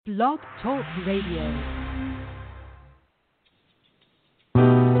Blog Talk Radio.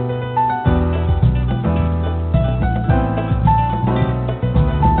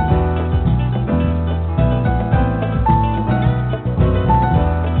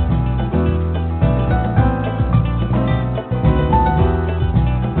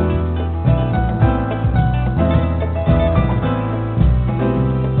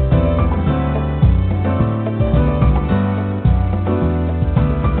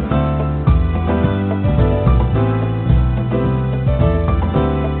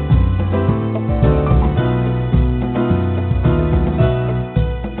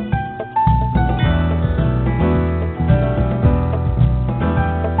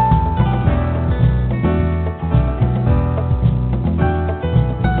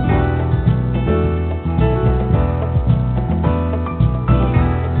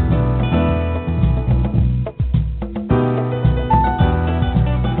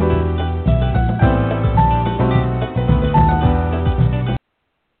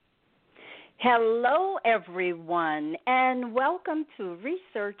 Hello, everyone, and welcome to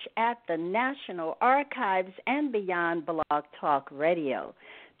Research at the National Archives and Beyond Blog Talk Radio.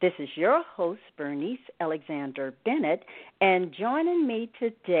 This is your host, Bernice Alexander Bennett, and joining me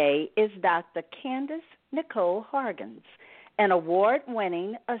today is Dr. Candice Nicole Hargons, an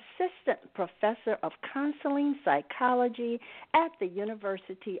award-winning assistant professor of counseling psychology at the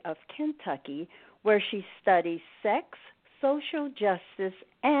University of Kentucky, where she studies sex, social justice,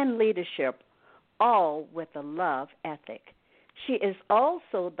 and leadership, all with a love ethic. She is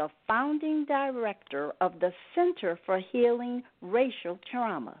also the founding director of the Center for Healing Racial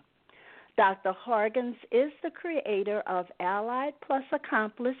Trauma. Dr. Hargons is the creator of Allied plus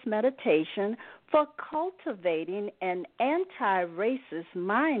Accomplice Meditation for cultivating an anti-racist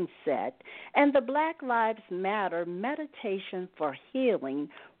mindset and the Black Lives Matter Meditation for Healing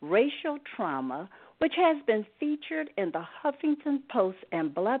Racial Trauma, which has been featured in the Huffington Post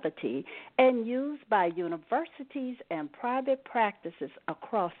and Brevity and used by universities and private practices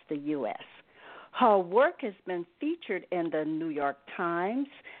across the U.S. Her work has been featured in the New York Times,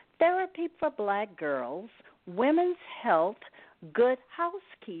 Therapy for Black Girls, Women's Health, Good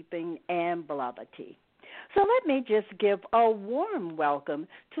Housekeeping, and Brevity. So let me just give a warm welcome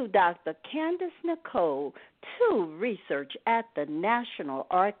to Dr. Candice Nicole to Research at the National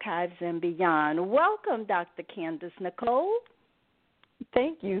Archives and Beyond. Welcome, Dr. Candice Nicole.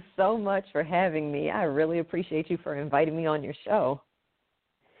 Thank you so much for having me. I really appreciate you for inviting me on your show.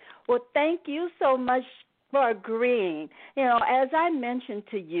 Well, thank you so much for agreeing. You know, as I mentioned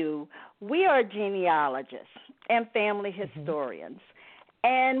to you, we are genealogists and family historians,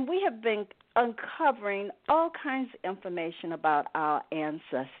 and we have been uncovering all kinds of information about our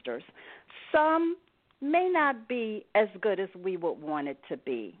ancestors. Some may not be as good as we would want it to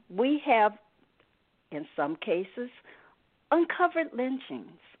be. We have, in some cases, uncovered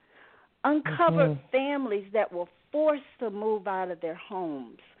lynchings, uncovered families that were forced to move out of their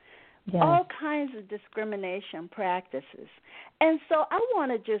homes, all kinds of discrimination practices. And so I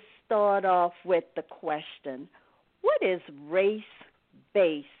want to just start off with the question, what is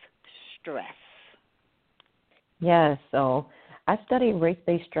race-based stress? Yes, so I study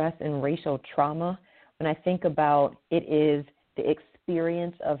race-based stress and racial trauma. When I think about it, is the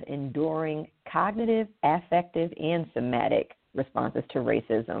experience of enduring cognitive, affective, and somatic responses to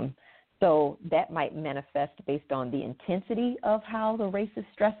racism. So that might manifest based on the intensity of how the racist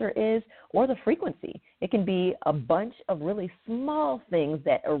stressor is or the frequency. It can be a bunch of really small things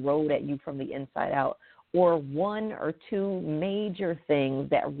that erode at you from the inside out, or one or two major things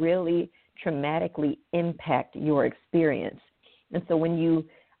that really traumatically impact your experience. And so when you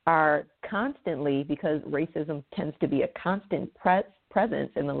are constantly, because racism tends to be a constant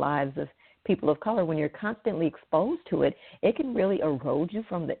presence in the lives of people of color, when you're constantly exposed to it, it can really erode you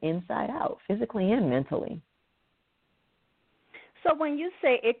from the inside out, physically and mentally. So when you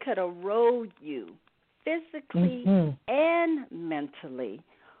say it could erode you physically and mentally,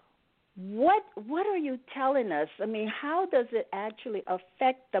 what are you telling us? I mean, how does it actually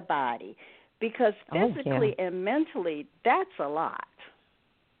affect the body? Because physically and mentally, that's a lot.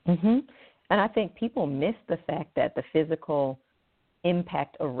 And I think people miss the fact that the physical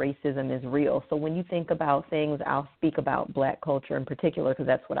impact of racism is real. So when you think about things, I'll speak about Black culture in particular because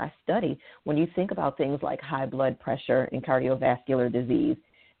that's what I study. When you think about things like high blood pressure and cardiovascular disease,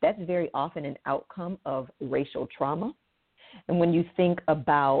 that's very often an outcome of racial trauma. And when you think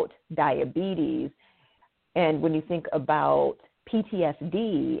about diabetes and when you think about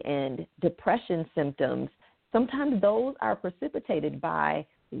PTSD and depression symptoms, sometimes those are precipitated by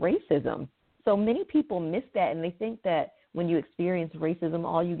racism. So many people miss that, and they think that when you experience racism,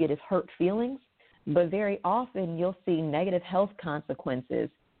 all you get is hurt feelings. But very often you'll see negative health consequences.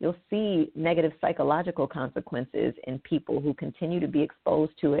 You'll see negative psychological consequences in people who continue to be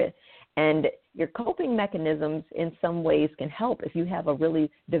exposed to it. And your coping mechanisms in some ways can help if you have a really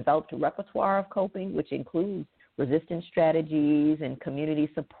developed repertoire of coping, which includes resistance strategies and community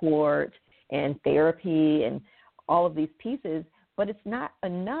support and therapy and all of these pieces. But it's not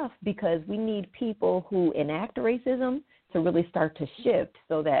enough, because we need people who enact racism to really start to shift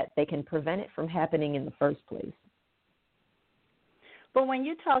so that they can prevent it from happening in the first place. But when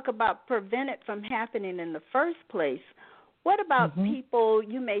you talk about prevent it from happening in the first place, what about people,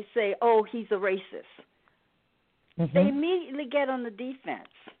 you may say, oh, he's a racist. They immediately get on the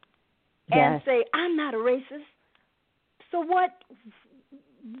defense and say, I'm not a racist. So what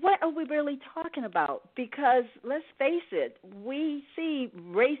are we really talking about? Because let's face it, we see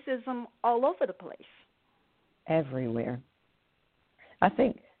racism all over the place. Everywhere. I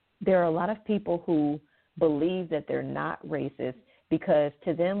think there are a lot of people who believe that they're not racist because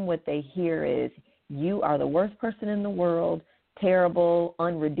to them what they hear is, you are the worst person in the world, terrible,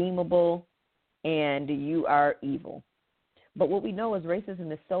 unredeemable, and you are evil. But what we know is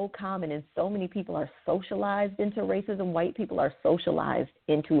racism is so common and so many people are socialized into racism. White people are socialized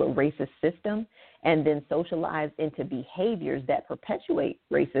into a racist system and then socialized into behaviors that perpetuate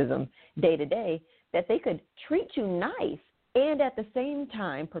racism day to day, that they could treat you nice and at the same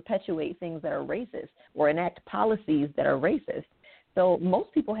time perpetuate things that are racist or enact policies that are racist. So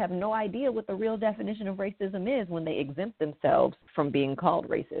most people have no idea what the real definition of racism is when they exempt themselves from being called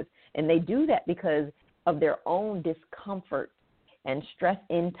racist. And they do that because of their own discomfort and stress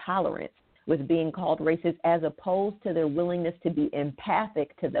intolerance with being called racist, as opposed to their willingness to be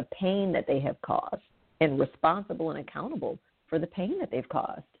empathic to the pain that they have caused and responsible and accountable for the pain that they've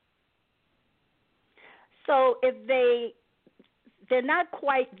caused. So if they're not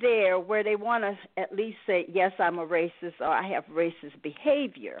quite there where they want to at least say, yes, I'm a racist or I have racist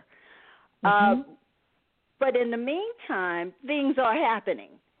behavior. But in the meantime, things are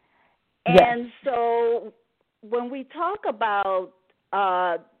happening. And so when we talk about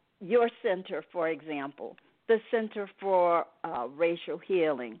your center, for example, the Center for Racial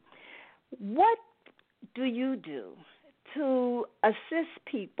Healing, what do you do to assist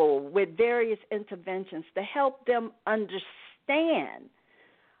people with various interventions to help them understand,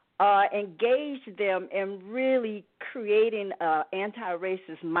 engage them in really creating an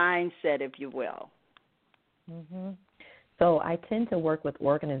anti-racist mindset, if you will? So I tend to work with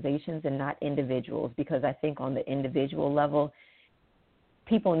organizations and not individuals, because I think on the individual level,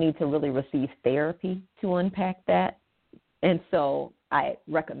 people need to really receive therapy to unpack that. And so I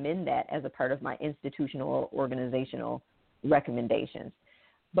recommend that as a part of my institutional or organizational recommendations.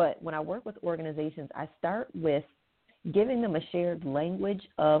 But when I work with organizations, I start with giving them a shared language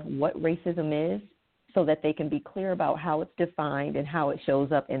of what racism is so that they can be clear about how it's defined and how it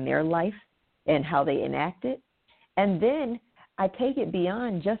shows up in their life and how they enact it. And then I take it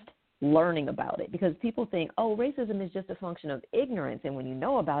beyond just learning about it, because people think, oh, racism is just a function of ignorance, and when you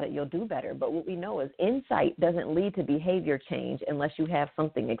know about it, you'll do better. But what we know is insight doesn't lead to behavior change unless you have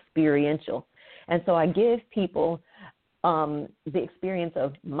something experiential. And so I give people the experience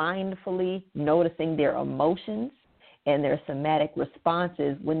of mindfully noticing their emotions and their somatic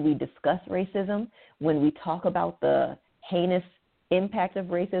responses when we discuss racism, when we talk about the heinous impact of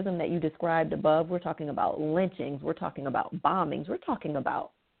racism that you described above. We're talking about lynchings, we're talking about bombings, we're talking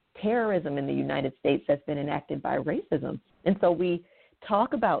about terrorism in the United States that's been enacted by racism. And so we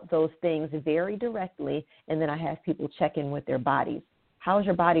talk about those things very directly, and then I have people check in with their bodies. How's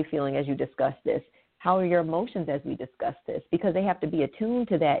your body feeling as you discuss this? How are your emotions as we discuss this? Because they have to be attuned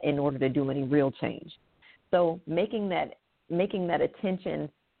to that in order to do any real change. So making that attention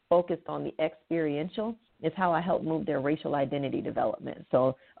focused on the experiential is how I help move their racial identity development.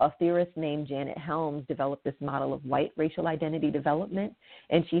 So a theorist named Janet Helms developed this model of white racial identity development,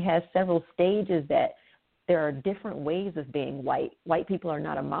 and she has several stages that there are different ways of being white. White people are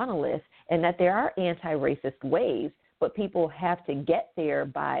not a monolith, and that there are anti-racist ways, but people have to get there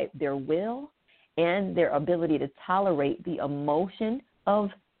by their will and their ability to tolerate the emotion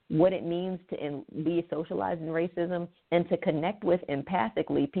of what it means to be socialized in racism and to connect with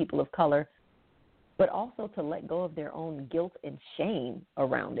empathically people of color, but also to let go of their own guilt and shame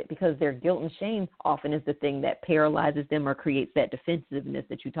around it, because their guilt and shame often is the thing that paralyzes them or creates that defensiveness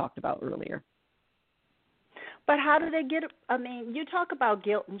that you talked about earlier. But how do they get, you talk about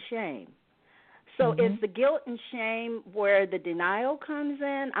guilt and shame. So is the guilt and shame where the denial comes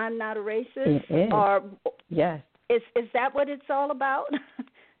in? I'm not a racist? It is. Or yes. Is that what it's all about?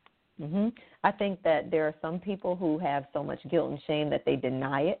 I think that there are some people who have so much guilt and shame that they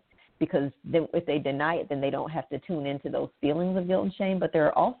deny it, because then if they deny it, then they don't have to tune into those feelings of guilt and shame. But there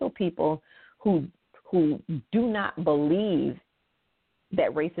are also people who do not believe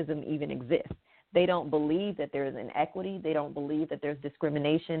that racism even exists. They don't believe that there is inequity. They don't believe that there's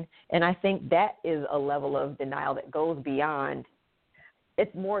discrimination. And I think that is a level of denial that goes beyond,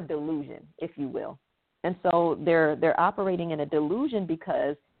 it's more delusion, if you will. And so they're operating in a delusion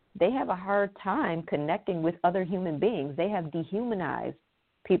because they have a hard time connecting with other human beings. They have dehumanized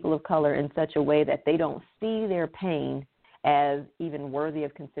people of color in such a way that they don't see their pain as even worthy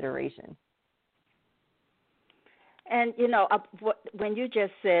of consideration. And, when you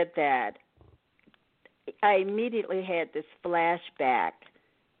just said that, I immediately had this flashback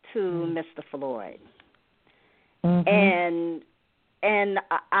to Mr. Floyd. And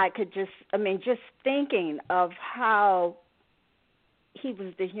I could just thinking of how he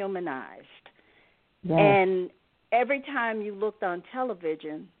was dehumanized. Yes. And every time you looked on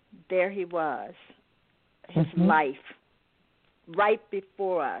television, there he was, his life, right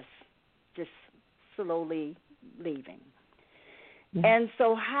before us, just slowly leaving. And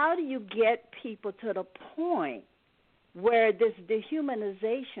so how do you get people to the point where this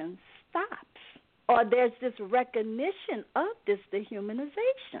dehumanization stops, or there's this recognition of this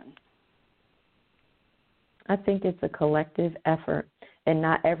dehumanization? I think it's a collective effort, and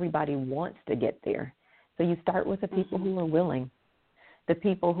not everybody wants to get there. So you start with the people who are willing, the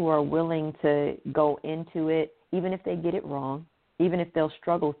people who are willing to go into it, even if they get it wrong, even if they'll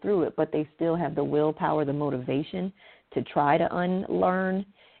struggle through it, but they still have the willpower, the motivation to try to unlearn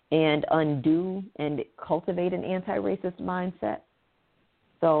and undo and cultivate an anti-racist mindset.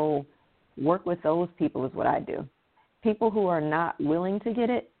 So work with those people is what I do. People who are not willing to get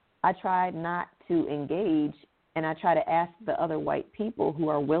it, I try not to engage, and I try to ask the other white people who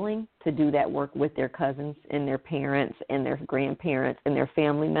are willing to do that work with their cousins and their parents and their grandparents and their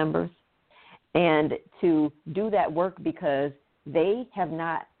family members, and to do that work because they have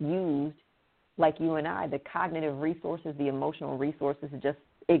not used, like you and I, the cognitive resources, the emotional resources to just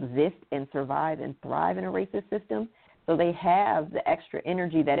exist and survive and thrive in a racist system. So they have the extra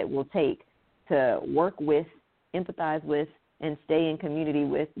energy that it will take to work with, empathize with, and stay in community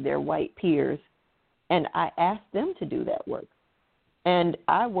with their white peers. And I ask them to do that work. And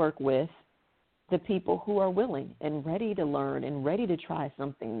I work with the people who are willing and ready to learn and ready to try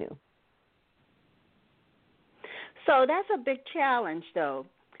something new. So that's a big challenge, though,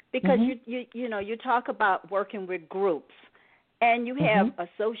 because you talk about working with groups, and you have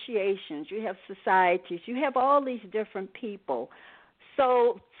associations, you have societies, you have all these different people.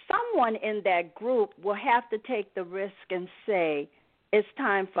 So someone in that group will have to take the risk and say, it's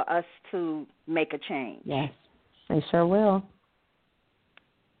time for us to make a change. Yes, they sure will.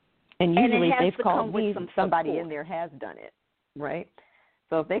 And usually if they've called me, somebody in there has done it, right?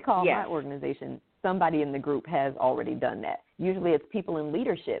 So if they call my organization, somebody in the group has already done that. Usually it's people in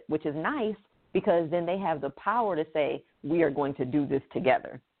leadership, which is nice because then they have the power to say, we are going to do this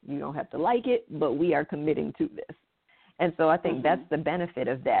together. You don't have to like it, but we are committing to this. And so I think that's the benefit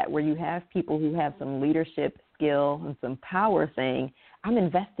of that, where you have people who have some leadership skill and some power saying, I'm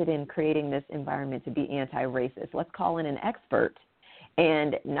invested in creating this environment to be anti-racist. Let's call in an expert.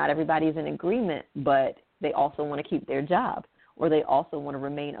 And not everybody's in agreement, but they also want to keep their job, or they also want to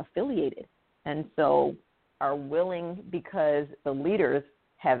remain affiliated. And so are willing because the leaders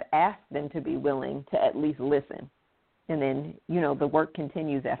have asked them to be willing to at least listen. And then, the work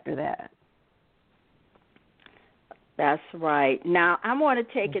continues after that. That's right. Now, I want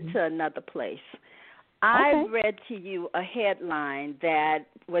to take it to another place. I read to you a headline that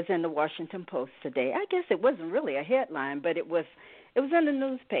was in the Washington Post today. I guess it wasn't really a headline, but it was in the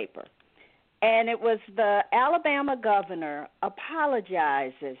newspaper. And it was the Alabama governor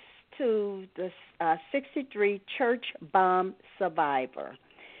apologizes to the 63 church bomb survivor.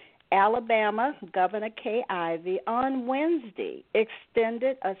 Alabama Governor Kay Ivey on Wednesday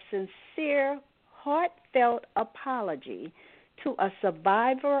extended a sincere, heartfelt apology to a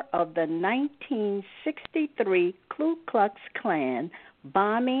survivor of the 1963 Ku Klux Klan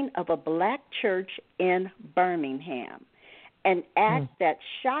bombing of a black church in Birmingham, an act that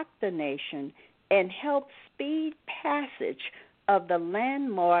shocked the nation and helped speed passage of the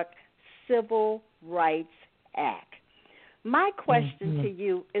landmark Civil Rights Act. My question to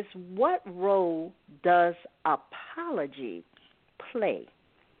you is, what role does apology play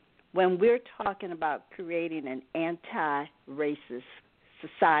when we're talking about creating an anti-racist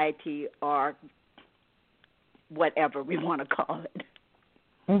society, or whatever we want to call it?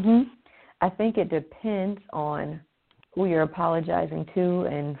 I think it depends on who you're apologizing to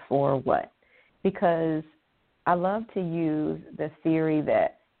and for what. Because I love to use the theory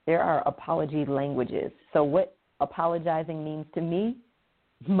that there are apology languages. So what apologizing means to me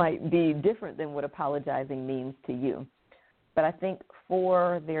might be different than what apologizing means to you. But I think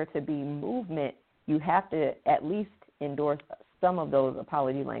for there to be movement, you have to at least endorse some of those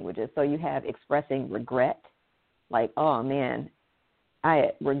apology languages. So you have expressing regret, like, oh, man,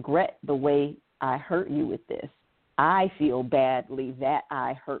 I regret the way I hurt you with this. I feel badly that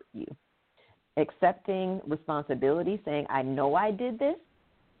I hurt you. Accepting responsibility, saying, I know I did this,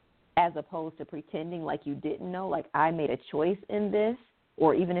 as opposed to pretending like you didn't know, like I made a choice in this,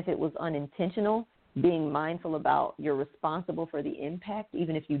 or even if it was unintentional, being mindful about you're responsible for the impact,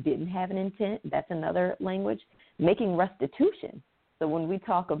 even if you didn't have an intent. That's another language. Making restitution. So when we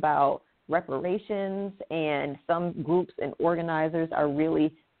talk about reparations, and some groups and organizers are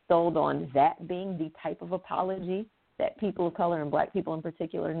really sold on that being the type of apology that people of color and black people in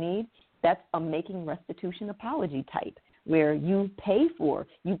particular need, that's a making restitution apology type, where you pay for,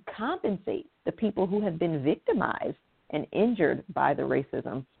 you compensate the people who have been victimized and injured by the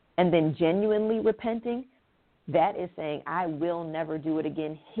racism, and then genuinely repenting. That is saying, I will never do it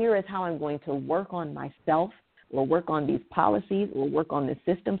again. Here is how I'm going to work on myself, or work on these policies, or work on this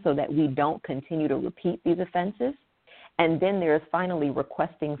system so that we don't continue to repeat these offenses. And then there is finally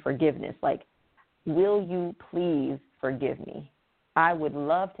requesting forgiveness, like, will you please forgive me? I would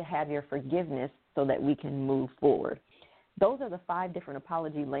love to have your forgiveness so that we can move forward. Those are the 5 different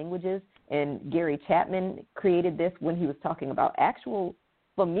apology languages, and Gary Chapman created this when he was talking about actual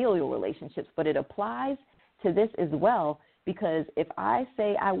familial relationships, but it applies to this as well, because if I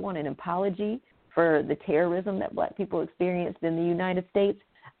say I want an apology for the terrorism that black people experienced in the United States,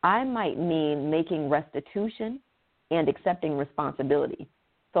 I might mean making restitution and accepting responsibility.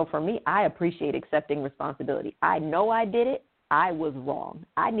 So for me, I appreciate accepting responsibility. I know I did it. I was wrong.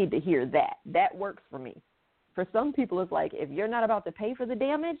 I need to hear that. That works for me. For some people, it's like, if you're not about to pay for the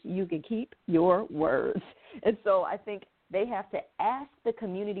damage, you can keep your words. And so I think they have to ask the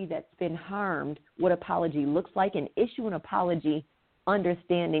community that's been harmed what apology looks like, and issue an apology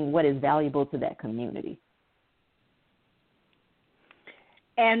understanding what is valuable to that community.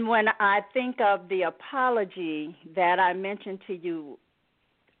 And when I think of the apology that I mentioned to you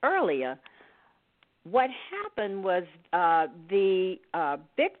earlier, what happened was the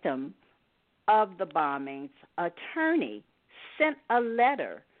victim of the bombings attorney sent a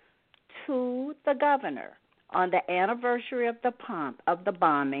letter to the governor on the anniversary of the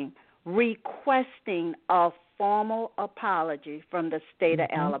bombing, requesting a formal apology from the state of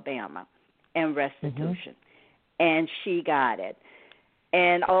Alabama and restitution. And she got it.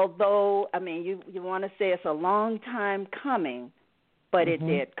 And although, I mean, you want to say it's a long time coming, but it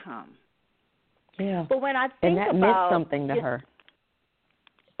did come. Yeah. But when I think about, meant something to her.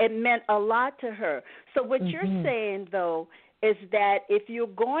 It meant a lot to her. So what you're saying, though, is that if you're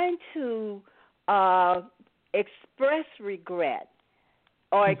going to express regret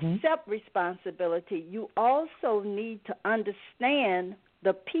or accept responsibility, you also need to understand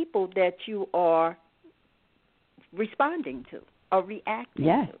the people that you are responding to or reacting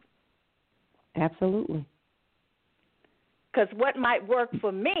to. Absolutely. Because what might work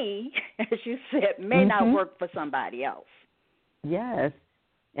for me, as you said, may not work for somebody else. Yes.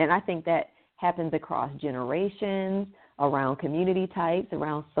 And I think that happens across generations, around community types,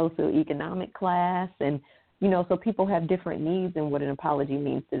 around socioeconomic class. And, you know, so people have different needs and what an apology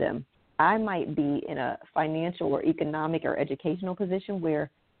means to them. I might be in a financial or economic or educational position where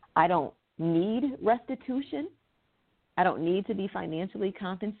I don't need restitution. I don't need to be financially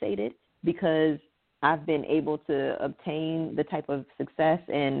compensated because I've been able to obtain the type of success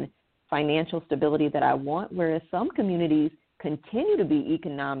and financial stability that I want, whereas some communities continue to be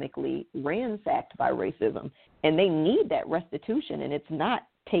economically ransacked by racism, and they need that restitution, and it's not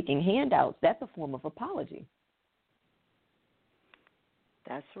taking handouts. That's a form of apology.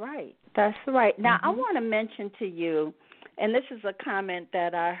 That's right. That's right. Now, I want to mention to you, and this is a comment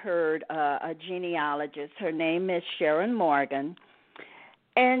that I heard a genealogist, her name is Sharon Morgan,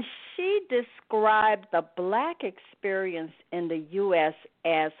 and she described the black experience in the U.S.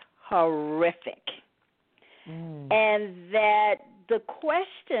 as horrific. And that the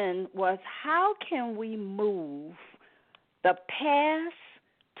question was, how can we move the past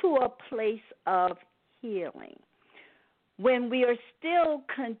to a place of healing when we are still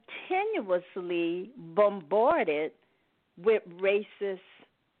continuously bombarded with racist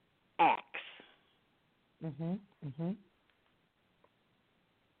acts?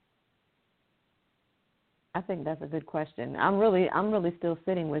 I think that's a good question. I'm really still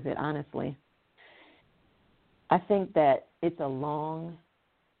sitting with it, honestly. I think that it's a long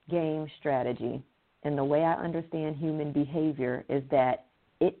game strategy. And the way I understand human behavior is that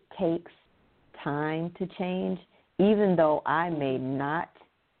it takes time to change, even though I may not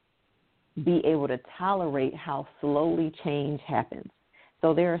be able to tolerate how slowly change happens.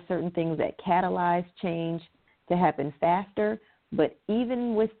 So there are certain things that catalyze change to happen faster, but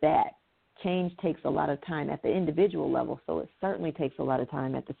even with that, change takes a lot of time at the individual level, so it certainly takes a lot of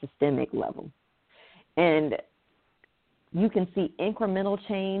time at the systemic level. And you can see incremental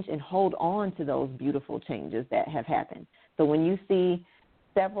change and hold on to those beautiful changes that have happened. So when you see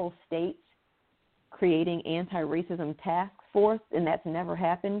several states creating anti-racism task force, and that's never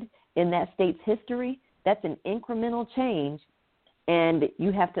happened in that state's history, that's an incremental change, and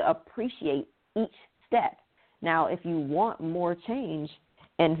you have to appreciate each step. Now, if you want more change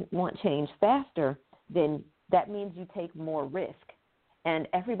and want change faster, then that means you take more risk. And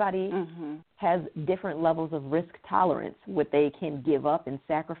everybody has different levels of risk tolerance, what they can give up and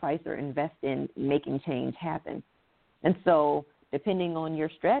sacrifice or invest in making change happen. And so depending on your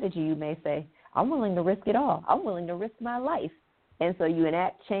strategy, you may say, I'm willing to risk it all. I'm willing to risk my life. And so you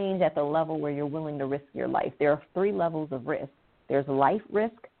enact change at the level where you're willing to risk your life. There are 3 levels of risk. There's life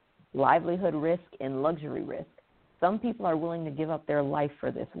risk, livelihood risk, and luxury risk. Some people are willing to give up their life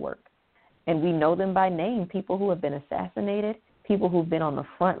for this work. And we know them by name, people who have been assassinated, people who've been on the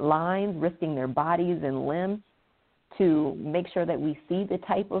front lines, risking their bodies and limbs to make sure that we see the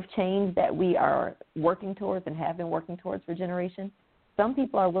type of change that we are working towards and have been working towards for generations. Some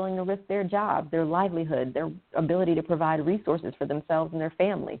people are willing to risk their job, their livelihood, their ability to provide resources for themselves and their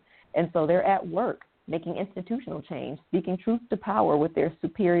family. And so they're at work making institutional change, speaking truth to power with their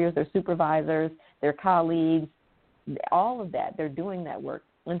superiors, their supervisors, their colleagues, all of that. They're doing that work.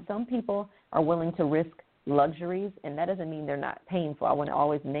 And some people are willing to risk luxuries, and that doesn't mean they're not painful. I want to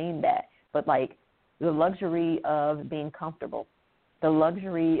always name that. But like the luxury of being comfortable, the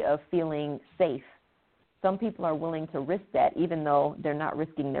luxury of feeling safe. Some people are willing to risk that even though they're not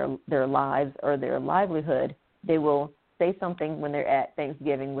risking their lives or their livelihood. They will say something when they're at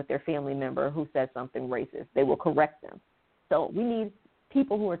Thanksgiving with their family member who says something racist. They will correct them. So we need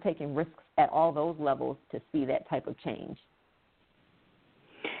people who are taking risks at all those levels to see that type of change.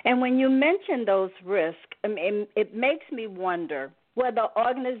 And when you mention those risks, I mean, it makes me wonder whether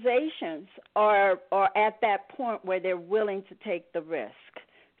organizations are at that point where they're willing to take the risk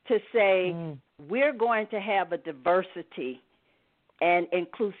to say, we're going to have a diversity and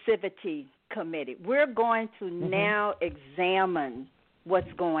inclusivity committee. We're going to now examine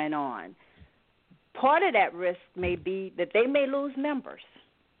what's going on. Part of that risk may be that they may lose members.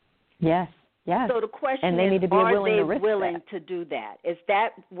 Yes. Yes. So the question and they is, need to be are willing they to risk willing that. to do that? Is that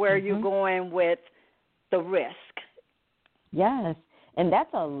where you're going with the risk? Yes, and that's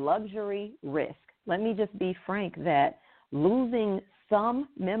a luxury risk. Let me just be frank that losing some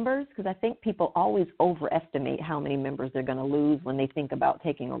members, because I think people always overestimate how many members they're going to lose when they think about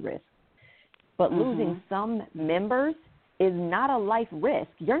taking a risk. But losing some members is not a life risk.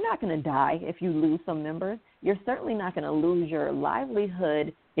 You're not going to die if you lose some members. You're certainly not going to lose your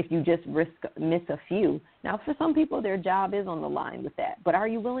livelihood if you just miss a few. Now, for some people, their job is on the line with that. But are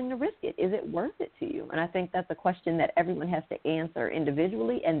you willing to risk it? Is it worth it to you? And I think that's a question that everyone has to answer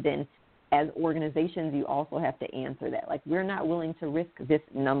individually. And then as organizations, you also have to answer that. Like, we're not willing to risk this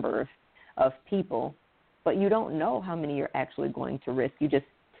number of people, but you don't know how many you're actually going to risk. You just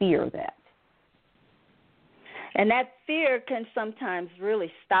fear that. And that fear can sometimes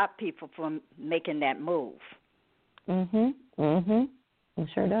really stop people from making that move. It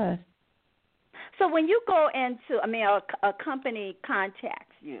sure does. So when you go into, a company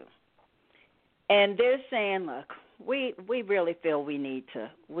contacts you, and they're saying, look, we really feel we need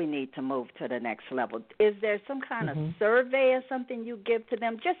to move to the next level. Is there some kind of survey or something you give to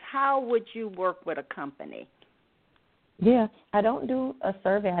them? Just how would you work with a company? Yeah, I don't do a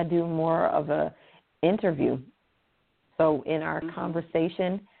survey. I do more of a interview. So in our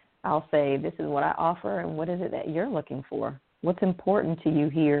conversation, I'll say, this is what I offer, and what is it that you're looking for? What's important to you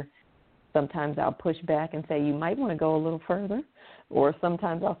here? Sometimes I'll push back and say, you might want to go a little further. Or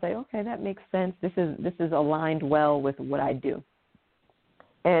sometimes I'll say, okay, that makes sense. This is aligned well with what I do.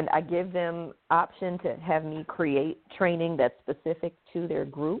 And I give them option to have me create training that's specific to their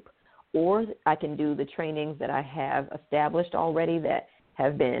group, or I can do the trainings that I have established already that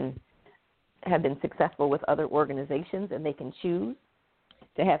have been successful with other organizations, and they can choose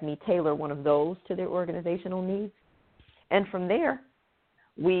to have me tailor one of those to their organizational needs. And from there,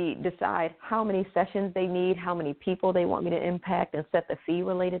 we decide how many sessions they need, how many people they want me to impact, and set the fee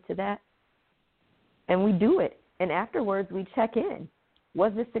related to that. And we do it. And afterwards, we check in.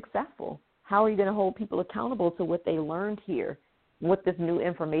 Was this successful? how are you going to hold people accountable to what they learned here, what this new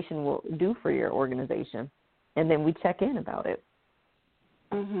information will do for your organization? And then we check in about it.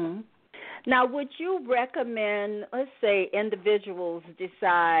 Mhm. Now, would you recommend, let's say, individuals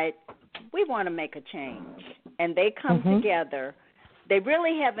decide we want to make a change, and they come together. They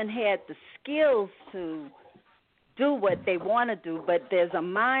really haven't had the skills to do what they want to do, but there's a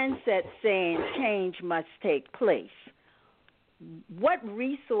mindset saying change must take place. What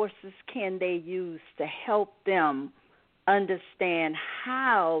resources can they use to help them understand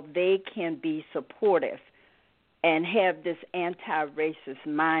how they can be supportive and have this anti-racist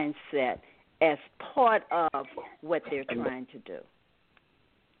mindset as part of what they're trying to do?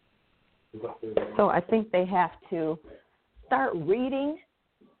 So I think they have to start reading,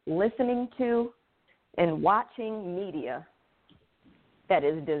 listening to, and watching media that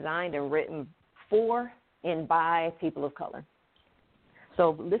is designed and written for and by people of color.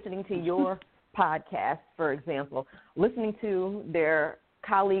 So listening to your podcast, for example, listening to their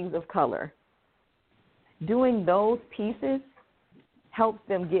colleagues of color, doing those pieces helps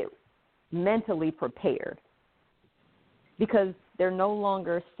them get mentally prepared, because they're no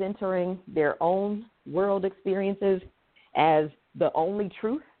longer centering their own world experiences as the only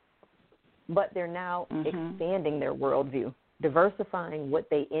truth, but they're now expanding their worldview, diversifying what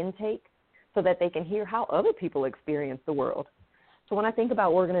they intake so that they can hear how other people experience the world. So when I think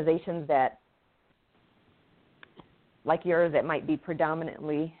about organizations that, like yours, that might be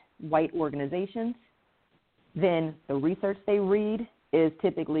predominantly white organizations, then the research they read is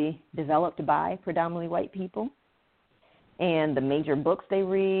typically developed by predominantly white people. And the major books they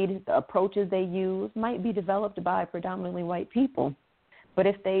read, the approaches they use might be developed by predominantly white people. But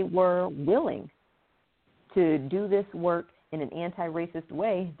if they were willing to do this work in an anti-racist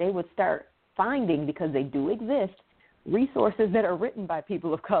way, they would start finding, because they do exist, resources that are written by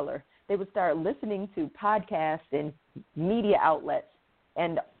people of color. They would start listening to podcasts and media outlets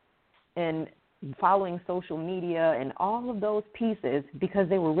and following social media and all of those pieces, because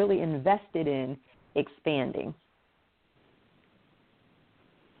they were really invested in expanding.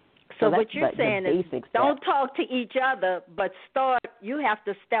 So what you're saying is don't talk to each other, but you have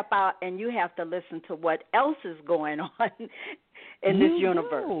to step out and you have to listen to what else is going on in this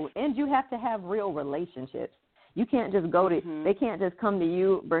universe. Do. And you have to have real relationships. You can't just go to, they can't just come to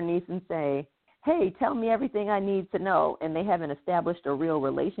you, Bernice, and say, hey, tell me everything I need to know, and they haven't established a real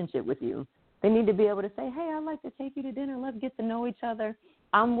relationship with you. They need to be able to say, hey, I'd like to take you to dinner. Let's get to know each other.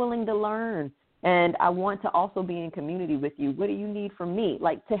 I'm willing to learn. And I want to also be in community with you. What do you need from me?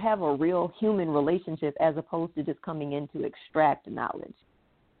 Like, to have a real human relationship as opposed to just coming in to extract knowledge.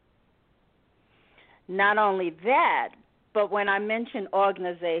 Not only that, but when I mention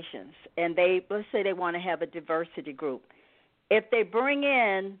organizations and let's say they want to have a diversity group, if they bring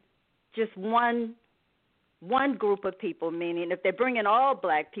in just one group of people, meaning if they bring in all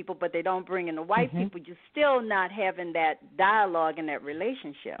black people but they don't bring in the white people, you're still not having that dialogue and that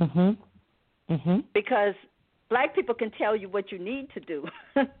relationship. Because black people can tell you what you need to do.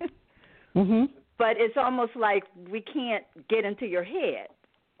 But it's almost like we can't get into your head.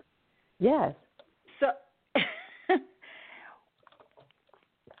 Yes. So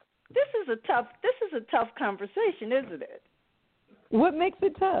this is a tough conversation, isn't it? What makes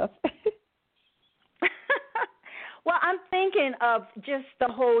it tough? Well, I'm thinking of just the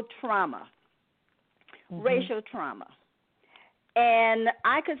whole trauma, racial trauma. And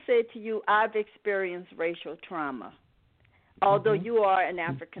I could say to you, I've experienced racial trauma. Although you are an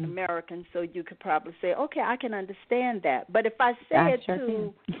African American, so you could probably say, okay, I can understand that. But if I say it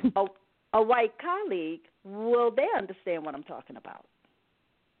to a white colleague, will they understand what I'm talking about?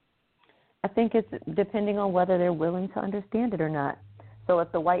 I think it's depending on whether they're willing to understand it or not. So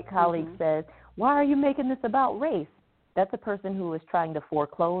if the white colleague says, why are you making this about race? That's a person who is trying to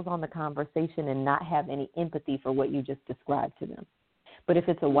foreclose on the conversation and not have any empathy for what you just described to them. But if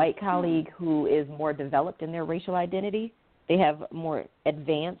it's a white colleague who is more developed in their racial identity, they have more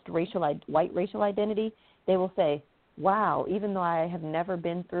advanced white racial identity, they will say, wow, even though I have never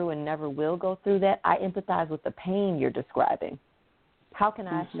been through and never will go through that, I empathize with the pain you're describing. How can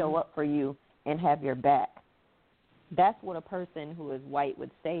I show up for you and have your back? That's what a person who is white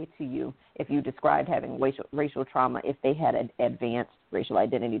would say to you if you described having racial trauma, if they had an advanced racial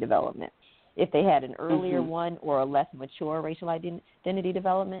identity development. If they had an earlier one or a less mature racial identity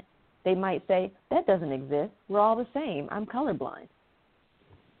development, they might say, that doesn't exist. We're all the same. I'm colorblind.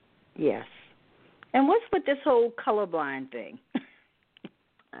 Yes. And what's with this whole colorblind thing?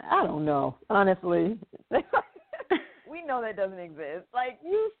 I don't know, honestly. We know that doesn't exist. Like,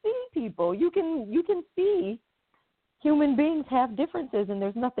 you see people. You can see human beings have differences, and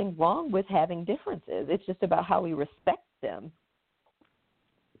there's nothing wrong with having differences. It's just about how we respect them.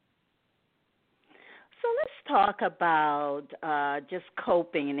 So let's talk about just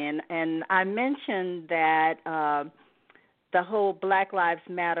coping, and I mentioned that the whole Black Lives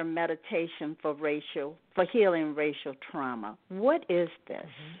Matter meditation for healing racial trauma. What is this?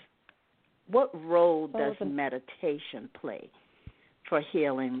 Mm-hmm. What role does meditation play for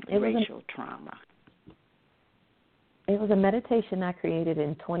healing racial trauma? It was a meditation I created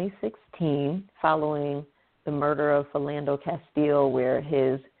in 2016 following the murder of Philando Castile, where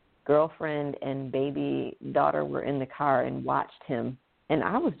his girlfriend and baby daughter were in the car and watched him. And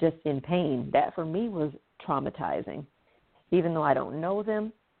I was just in pain. That for me was traumatizing. Even though I don't know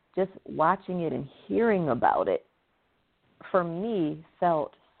them, just watching it and hearing about it, for me,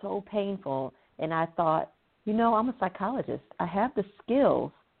 felt so painful. And I thought, I'm a psychologist. I have the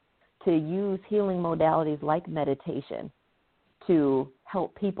skills to use healing modalities like meditation to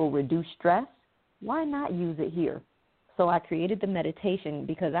help people reduce stress. Why not use it here? So I created the meditation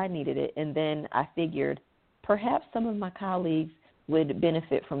because I needed it, and then I figured perhaps some of my colleagues would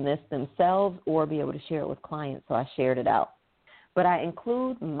benefit from this themselves or be able to share it with clients, so I shared it out. But I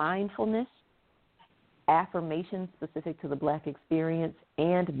include mindfulness, affirmations specific to the Black experience,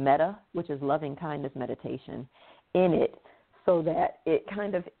 and metta, which is loving kindness meditation, in it, so that it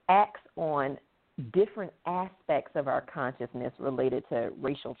kind of acts on different aspects of our consciousness related to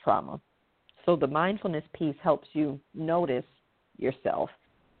racial trauma. So the mindfulness piece helps you notice yourself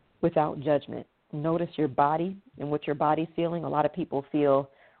without judgment. Notice your body and what your body's feeling. A lot of people feel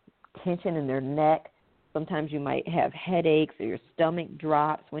tension in their neck. Sometimes you might have headaches or your stomach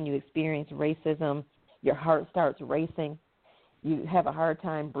drops when you experience racism. Your heart starts racing. You have a hard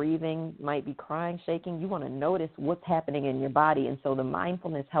time breathing, might be crying, shaking. You want to notice what's happening in your body. And so the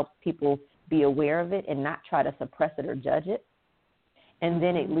mindfulness helps people be aware of it and not try to suppress it or judge it. And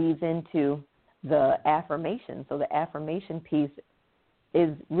then it leads into the affirmation. So the affirmation piece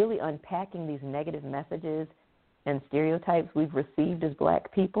is really unpacking these negative messages and stereotypes we've received as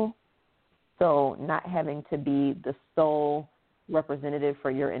Black people. So not having to be the sole representative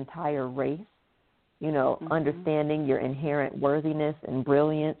for your entire race, understanding your inherent worthiness and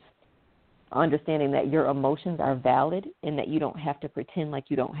brilliance, understanding that your emotions are valid and that you don't have to pretend like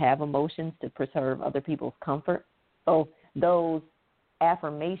you don't have emotions to preserve other people's comfort. So those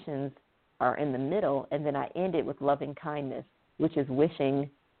affirmations are in the middle, and then I end it with loving kindness, which is wishing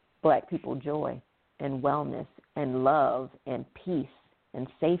Black people joy and wellness and love and peace and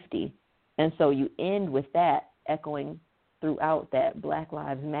safety. And so you end with that, echoing throughout that Black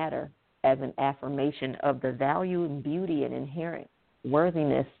Lives Matter as an affirmation of the value and beauty and inherent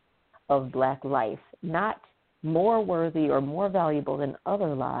worthiness of Black life, not more worthy or more valuable than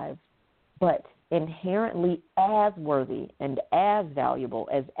other lives, but inherently as worthy and as valuable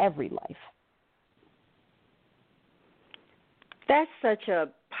as every life. That's such a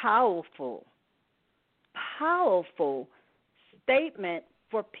powerful statement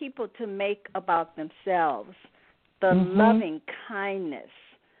for people to make about themselves. The loving kindness.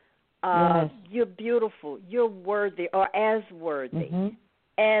 Yes. You're beautiful, you're worthy, or as worthy.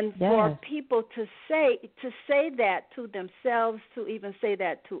 And for people to say that to themselves, to even say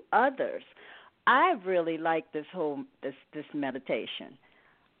that to others, I really like this meditation.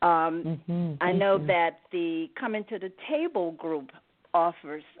 I know that the Coming to the Table group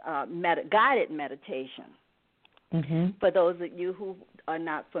offers guided meditation. For those of you who are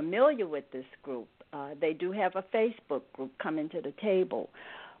not familiar with this group, they do have a Facebook group, Coming to the Table.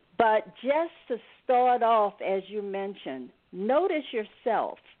 But just to start off, as you mentioned, notice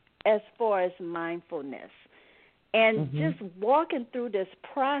yourself as far as mindfulness. And just walking through this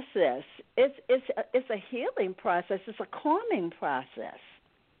process, it's a healing process. It's a calming process.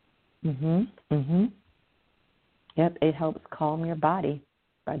 Yep, it helps calm your body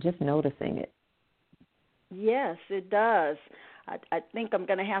by just noticing it. Yes, it does. I think I'm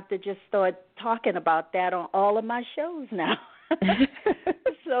going to have to just start talking about that on all of my shows now.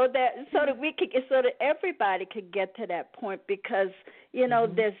 so that everybody could get to that point, because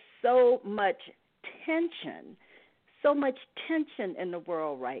there's so much tension in the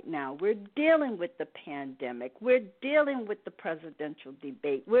world right now. We're dealing with the pandemic. We're dealing with the presidential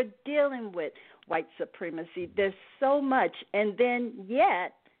debate. We're dealing with white supremacy. There's so much, and then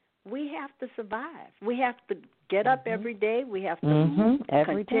yet we have to survive. We have to get up every day. We have to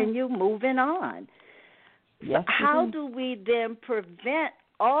continue moving on. Yes, so how do we then prevent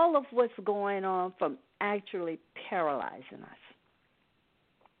all of what's going on from actually paralyzing us?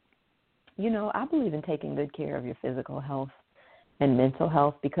 I believe in taking good care of your physical health and mental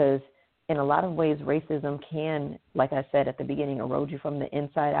health, because in a lot of ways, racism can, like I said at the beginning, erode you from the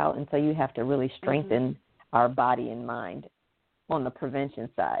inside out. And so you have to really strengthen our body and mind on the prevention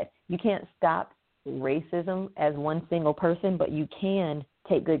side. You can't stop racism as one single person, but you can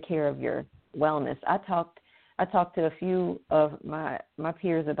take good care of your wellness. I talked to a few of my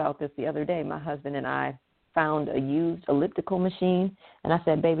peers about this the other day. My husband and I found a used elliptical machine, and I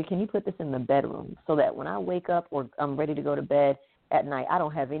said, baby, can you put this in the bedroom so that when I wake up or I'm ready to go to bed at night, I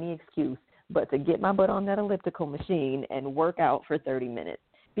don't have any excuse but to get my butt on that elliptical machine and work out for 30 minutes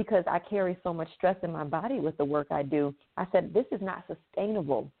because I carry so much stress in my body with the work I do. I said, this is not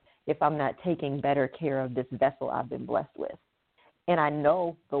sustainable if I'm not taking better care of this vessel I've been blessed with. And I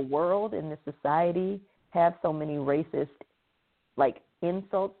know the world and the society have so many racist,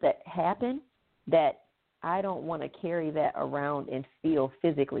 insults that happen that I don't want to carry that around and feel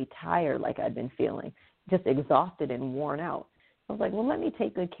physically tired like I've been feeling, just exhausted and worn out. I was like, well, let me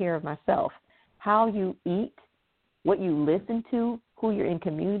take good care of myself. How you eat, what you listen to, who you're in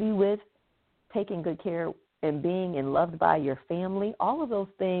community with, taking good care and being and loved by your family, all of those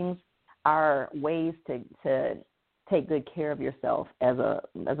things are ways to take good care of yourself as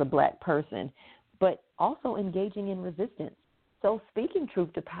a black person, but also engaging in resistance. So speaking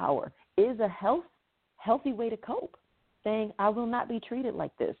truth to power is a healthy way to cope. Saying, I will not be treated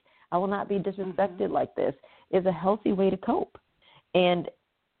like this, I will not be disrespected like this, is a healthy way to cope. And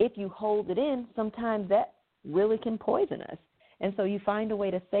if you hold it in, sometimes that really can poison us. And so you find a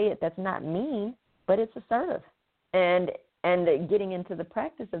way to say it that's not mean, but it's assertive. And getting into the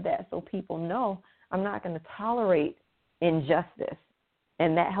practice of that so people know I'm not going to tolerate injustice.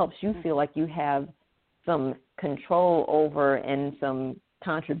 And that helps you feel like you have some control over and some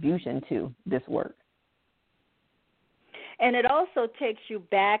contribution to this work. And it also takes you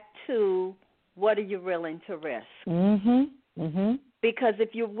back to what are you willing to risk? Because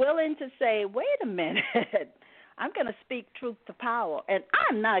if you're willing to say, wait a minute, I'm going to speak truth to power, and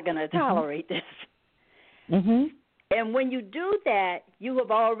I'm not going to tolerate this. And when you do that, you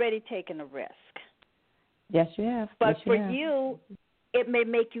have already taken a risk. Yes, you have. But yes, for you, you, it may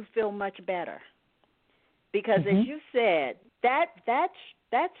make you feel much better. Because as you said, that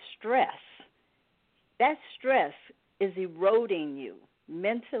stress is eroding you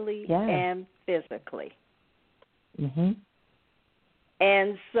mentally and physically.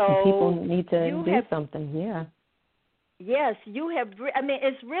 And so people need to do something, Yes, you have.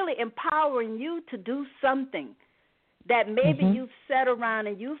 It's really empowering you to do something that maybe you sat around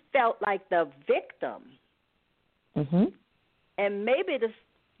and you felt like the victim. And maybe the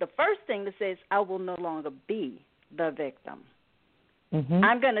first thing to say is, I will no longer be the victim.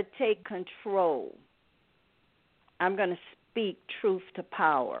 I'm going to take control. I'm going to speak truth to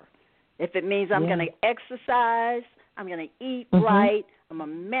power. If it means I'm going to exercise, I'm going to eat right, I'm going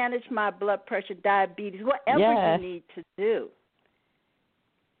to manage my blood pressure, diabetes, whatever you need to do.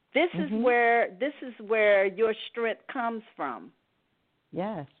 This is where your strength comes from.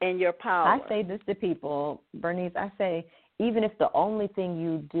 Yes. And your power. I say this to people, Bernice, I say, even if the only thing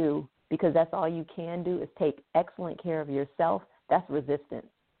you do, because that's all you can do, is take excellent care of yourself, that's resistance.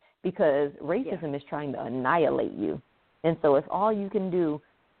 Because racism is trying to annihilate you. And so if all you can do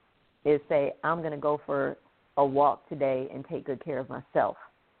is say, I'm going to go for a walk today and take good care of myself,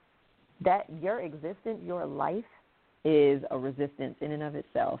 that your existence, your life, is a resistance in and of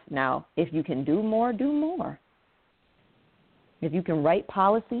itself. Now, if you can do more, do more. If you can write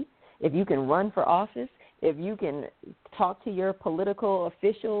policy, if you can run for office, if you can talk to your political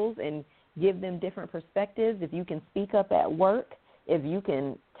officials and give them different perspectives, if you can speak up at work, if you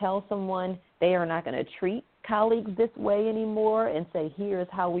can tell someone they are not going to treat colleagues this way anymore and say, here's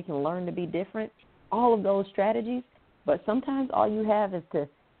how we can learn to be different, all of those strategies. But sometimes all you have is to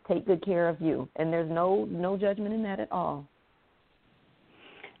take good care of you, and there's no judgment in that at all.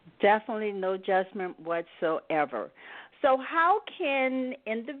 Definitely no judgment whatsoever. So how can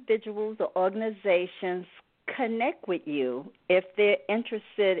individuals or organizations connect with you if they're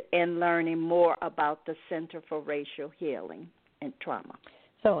interested in learning more about the Center for Racial Healing and Trauma?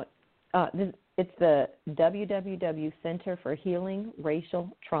 So it's the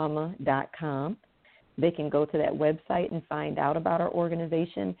www.centerforhealingracialtrauma.com. They can go to that website and find out about our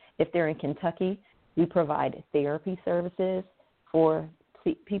organization. If they're in Kentucky, we provide therapy services for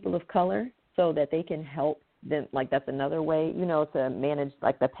people of color so that they can help them. That's another way, to manage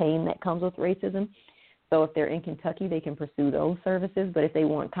the pain that comes with racism. So if they're in Kentucky, they can pursue those services. But if they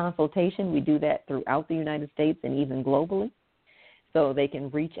want consultation, we do that throughout the United States and even globally. So they can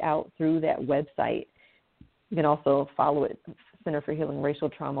reach out through that website. You can also follow it, Center for Healing Racial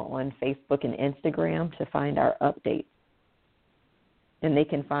Trauma, on Facebook and Instagram to find our updates. And they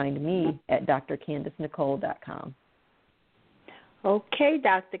can find me at drcandicenicole.com. Okay,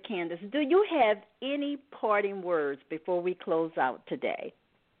 Dr. Candice, do you have any parting words before we close out today?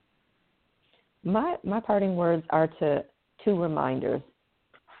 My parting words are two reminders.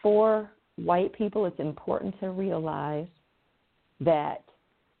 For white people, it's important to realize that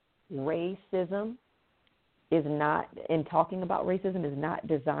racism is not, in talking about racism, is not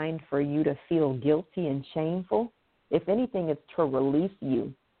designed for you to feel guilty and shameful. If anything, it's to release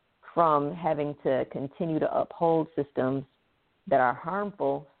you from having to continue to uphold systems that are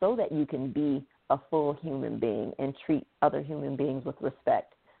harmful so that you can be a full human being and treat other human beings with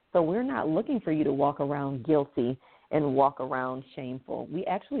respect. So we're not looking for you to walk around guilty and walk around shameful. We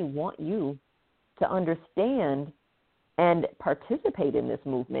actually want you to understand and participate in this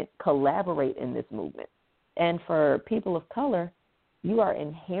movement, collaborate in this movement. And for people of color, you are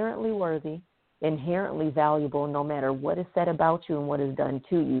inherently worthy, inherently valuable, no matter what is said about you and what is done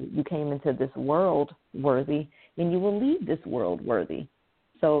to you. You came into this world worthy, and you will leave this world worthy.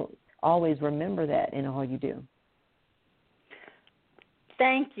 So always remember that in all you do.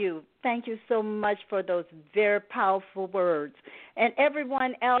 Thank you. Thank you so much for those very powerful words. And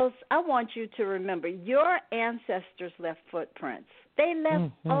everyone else, I want you to remember your ancestors left footprints. They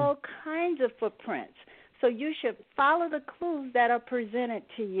left all kinds of footprints. So you should follow the clues that are presented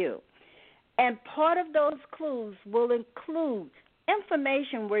to you. And part of those clues will include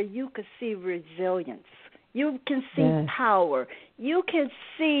information where you can see resilience. You can see power. You can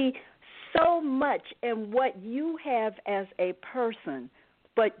see so much in what you have as a person,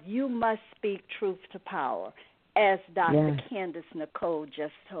 but you must speak truth to power, as Dr. Candice Nicole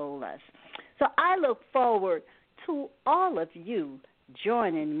just told us. So I look forward to all of you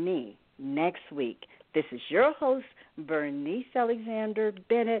joining me next week. This is your host, Bernice Alexander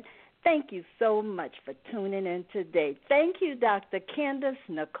Bennett. Thank you so much for tuning in today. Thank you, Dr. Candice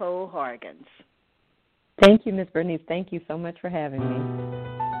Nicole Hargons. Thank you, Ms. Bernice. Thank you so much for having me.